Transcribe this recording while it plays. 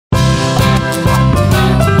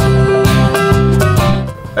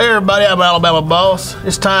Hey everybody, I'm Alabama Boss.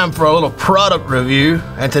 It's time for a little product review,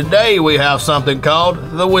 and today we have something called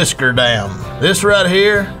the Whisker Dam. This right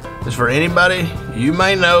here is for anybody you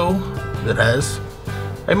may know that has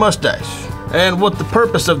a mustache. And what the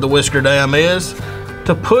purpose of the Whisker Dam is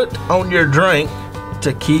to put on your drink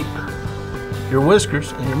to keep your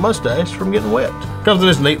whiskers and your mustache from getting wet. Comes in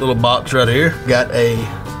this neat little box right here. Got a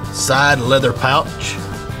side leather pouch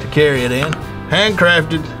to carry it in.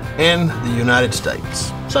 Handcrafted in the United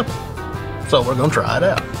States. Simple. So we're gonna try it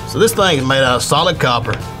out. So this thing is made out of solid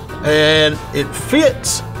copper and it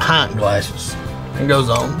fits pint glasses and goes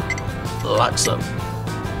on like so.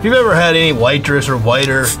 If you've ever had any waitress or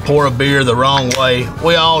waiter pour a beer the wrong way,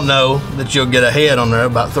 we all know that you'll get a head on there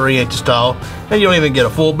about 3 inches tall and you don't even get a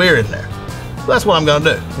full beer in there. So that's what I'm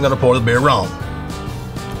gonna do. I'm gonna pour the beer wrong.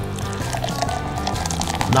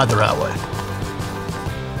 Not the right way.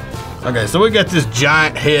 Okay, so we got this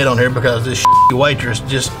giant head on here because this waitress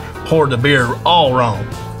just poured the beer all wrong.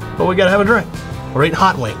 But we gotta have a drink. We're eating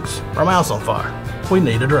hot wings. Our mouth's on fire. We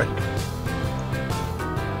need a drink.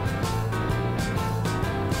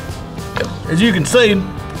 As you can see,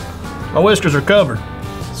 my whiskers are covered,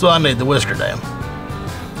 so I need the Whisker Dam.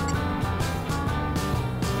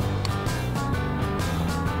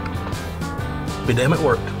 Be damn, it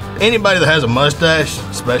worked. Anybody that has a mustache,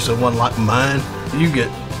 especially one like mine, you get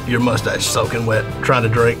your mustache soaking wet trying to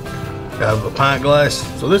drink out of a pint glass.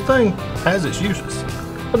 So this thing has its uses.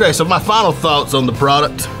 Okay, so my final thoughts on the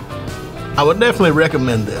product. I would definitely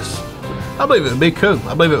recommend this. I believe it would be cool.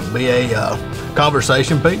 I believe it would be a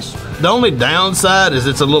conversation piece. The only downside is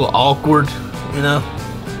it's a little awkward, you know?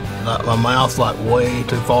 My mouth's like way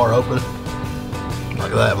too far open.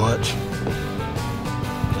 Like that much.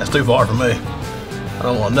 That's too far for me. I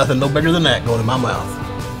don't want nothing no bigger than that going in my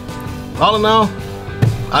mouth. All in all,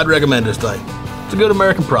 I'd recommend this thing. It's a good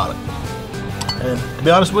American product. And to be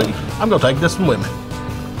honest with you, I'm gonna take this one with me.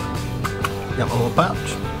 Got my little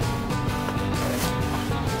pouch.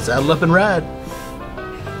 Saddle up and ride.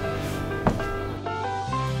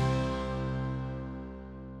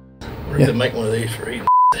 We're gonna make one of these for eating.